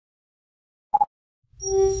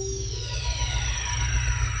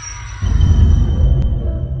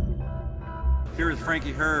Here with Frankie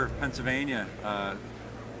of Pennsylvania,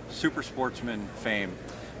 super sportsman fame.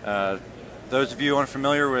 Those of you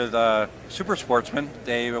unfamiliar with super sportsmen,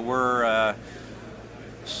 they were a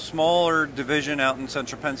smaller division out in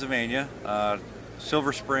central Pennsylvania.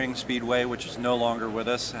 Silver Spring Speedway, which is no longer with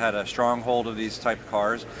us, had a stronghold of these type of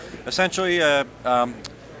cars. Essentially a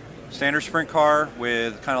standard sprint car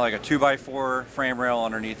with kind of like a 2x4 frame rail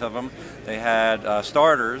underneath of them. They had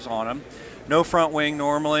starters on them. No front wing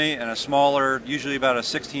normally, and a smaller, usually about a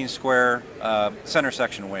 16 square center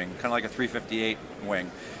section wing, kind of like a 358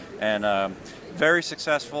 wing. And very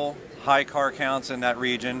successful, high car counts in that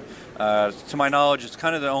region. To my knowledge, it's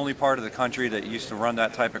kind of the only part of the country that used to run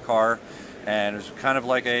that type of car. And it was kind of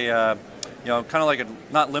like a, kind of like a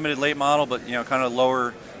not limited late model, but kind of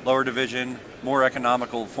lower division, more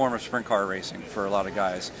economical form of sprint car racing for a lot of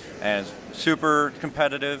guys. And super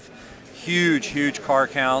competitive, huge car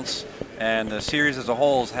counts. And the series as a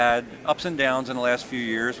whole has had ups and downs in the last few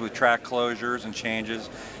years with track closures and changes.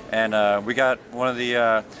 And we got one of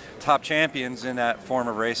the top champions in that form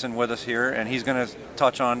of racing with us here, and he's going to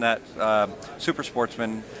touch on that super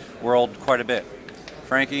sportsman world quite a bit.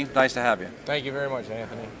 Frankie, nice to have you. Thank you very much,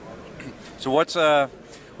 Anthony. So what's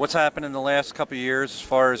happened in the last couple of years as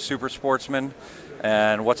far as super sportsmen,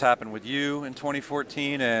 and what's happened with you in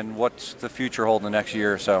 2014, and what's the future hold in the next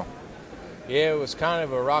year or so? Yeah, it was kind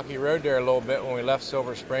of a rocky road there a little bit when we left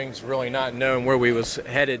Silver Springs, really not knowing where we was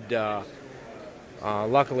headed.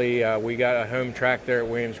 Luckily, we got a home track there at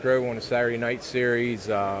Williams Grove on the Saturday night series,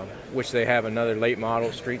 which they have another late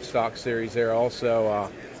model street stock series there also.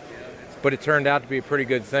 But it turned out to be a pretty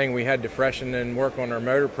good thing. We had to freshen and work on our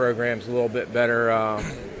motor programs a little bit better.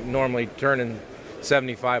 Normally turning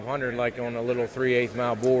 7,500 like on a little 3/8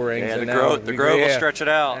 mile bull rings. Yeah, and the Grove will stretch it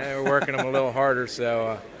out. And we're working them a little harder,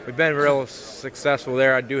 so we've been real successful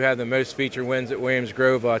there. I do have the most feature wins at Williams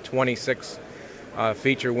Grove, 26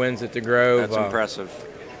 feature wins at the Grove. That's impressive.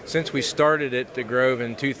 Since we started at the Grove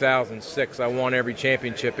in 2006, I won every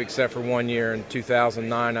championship except for 1 year. In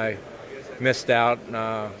 2009, I missed out.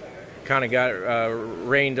 Kind of got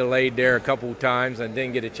rain delayed there a couple of times and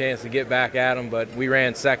didn't get a chance to get back at them, but we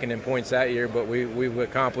ran second in points that year. But we've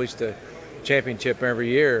accomplished a championship every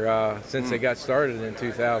year since they got started in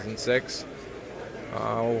 2006.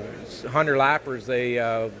 100 lappers,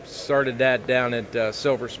 they started that down at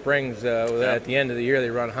Silver Springs. At the end of the year, they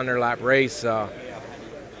run a 100 lap race.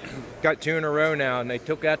 Got 2 in a row now, and they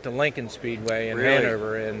took that to Lincoln Speedway in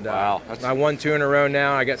Hanover. And wow. I won 2 in a row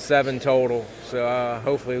now. I got 7 total, so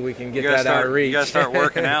hopefully we can get that out of reach. You got to start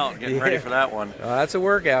working out, getting ready for that one. That's a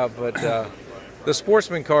workout, but the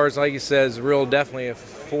sportsman cars, like you said, is definitely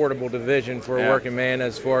affordable division for a working man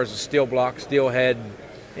as far as a steel block, steel head,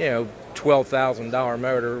 $12,000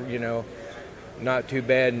 motor, not too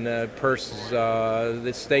bad, and the purses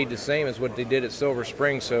that stayed the same as what they did at Silver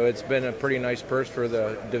Springs, so it's been a pretty nice purse for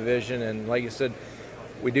the division. And like you said,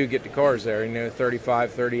 we do get the cars there,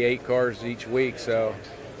 35, 38 cars each week, so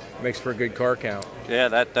it makes for a good car count. Yeah,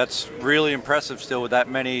 that's really impressive still with that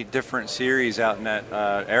many different series out in that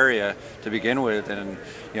area to begin with. And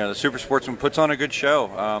the Super Sportsman puts on a good show.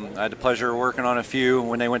 I had the pleasure of working on a few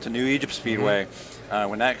when they went to New Egypt Speedway.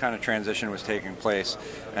 When that kind of transition was taking place.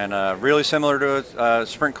 And really similar to a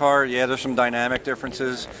sprint car. Yeah, there's some dynamic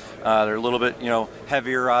differences. They're a little bit,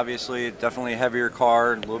 heavier, obviously, definitely a heavier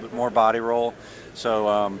car, a little bit more body roll.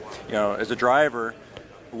 So, as a driver,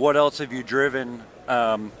 what else have you driven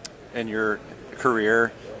in your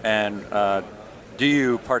career? And do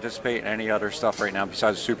you participate in any other stuff right now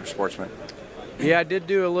besides Super Sportsman? Yeah, I did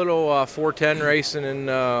do a little 410 racing in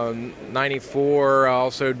 '94. I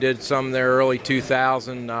also did some there early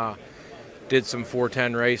 2000. Did some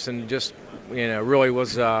 410 racing. Just really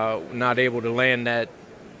was not able to land that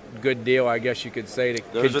good deal, I guess you could say, to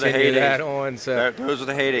continue that on. So those were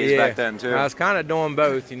the heydays back then too. I was kind of doing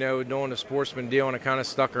both, doing the sportsman deal, and I kind of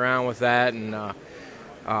stuck around with that. And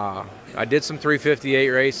I did some 358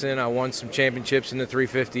 racing. I won some championships in the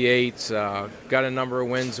 358s. Got a number of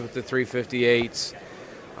wins with the 358s.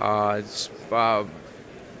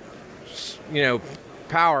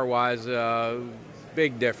 Power-wise,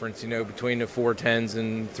 big difference, between the 410s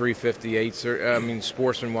and 358s.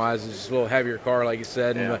 Sportsman-wise, it's a little heavier car, like you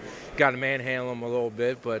said, and got to manhandle them a little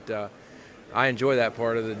bit. But I enjoy that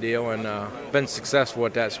part of the deal, and been successful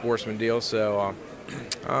at that sportsman deal. So.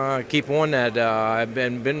 Keep on that. I've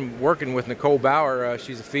been working with Nicole Bauer.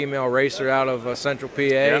 She's a female racer out of Central PA.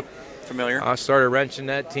 Yep, familiar. I started wrenching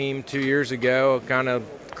that team 2 years ago, kind of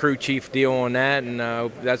crew chief deal on that, and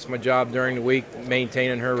that's my job during the week,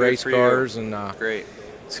 maintaining her race cars. And great.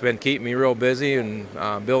 It's been keeping me real busy and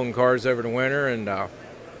building cars over the winter. And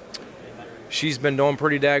She's been doing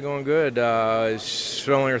pretty daggone good. She's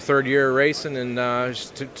only her 3rd year of racing, and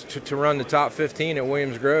to run the top 15 at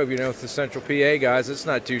Williams Grove, you know, with the Central PA guys, it's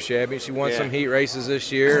not too shabby. She won some heat races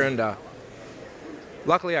this year, and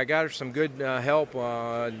luckily I got her some good help.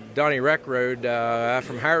 Donnie Reckroad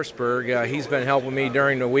from Harrisburg, he's been helping me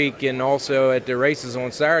during the week and also at the races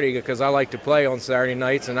on Saturday, because I like to play on Saturday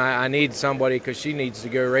nights, and I need somebody because she needs to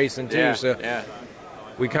go racing too.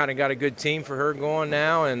 We kind of got a good team for her going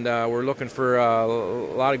now, and we're looking for a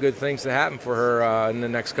lot of good things to happen for her in the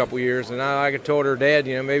next couple years. And like I told her dad,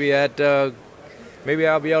 you know, maybe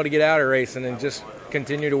I'll be able to get out of racing and just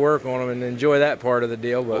continue to work on them and enjoy that part of the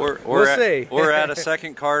deal. But we'll see. Or add a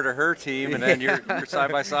second car to her team, and then you're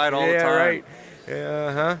side by side all the time. Right.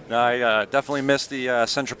 Yeah, No, I definitely miss the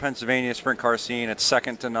Central Pennsylvania sprint car scene. It's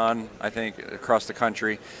second to none, I think, across the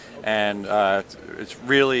country, and it's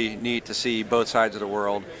really neat to see both sides of the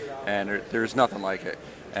world, and there's nothing like it.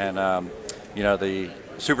 And you know, the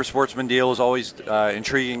Super Sportsman deal is always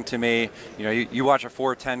intriguing to me. You know, you watch a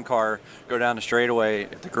 410 car go down the straightaway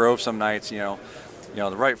at the Grove some nights. You know,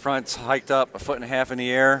 the right front's hiked up 1.5 feet in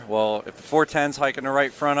the air. Well, if the 410's hiking the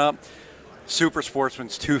right front up, Super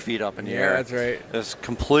Sportsman's 2 feet up in the air. Yeah, that's right. It's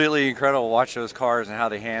completely incredible to watch those cars and how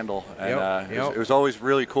they handle. And it was always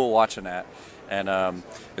really cool watching that. And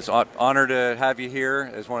it's an honor to have you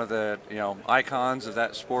here as one of the icons of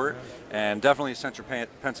that sport, and definitely Central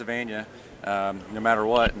Pennsylvania, no matter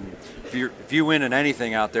what. And if you win in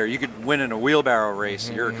anything out there, you could win in a wheelbarrow race.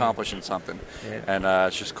 You're accomplishing something. And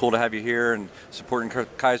it's just cool to have you here and supporting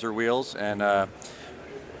Kaiser Wheels. And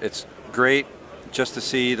it's great just to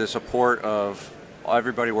see the support of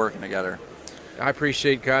everybody working together. I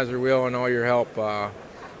appreciate Kaiser Wheel and all your help.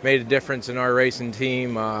 Made a difference in our racing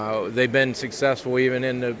team. They've been successful even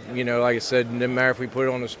in the, like I said, no matter if we put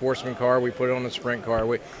it on the sportsman car, we put it on the sprint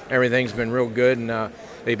car. Everything's been real good, and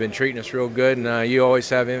they've been treating us real good. And you always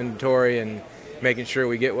have inventory and making sure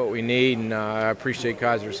we get what we need, and I appreciate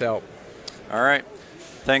Kaiser's help. All right.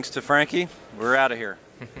 Thanks to Frankie. We're out of here.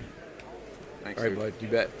 Thanks, all right, bud. You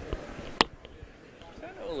bet.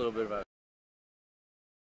 A little bit about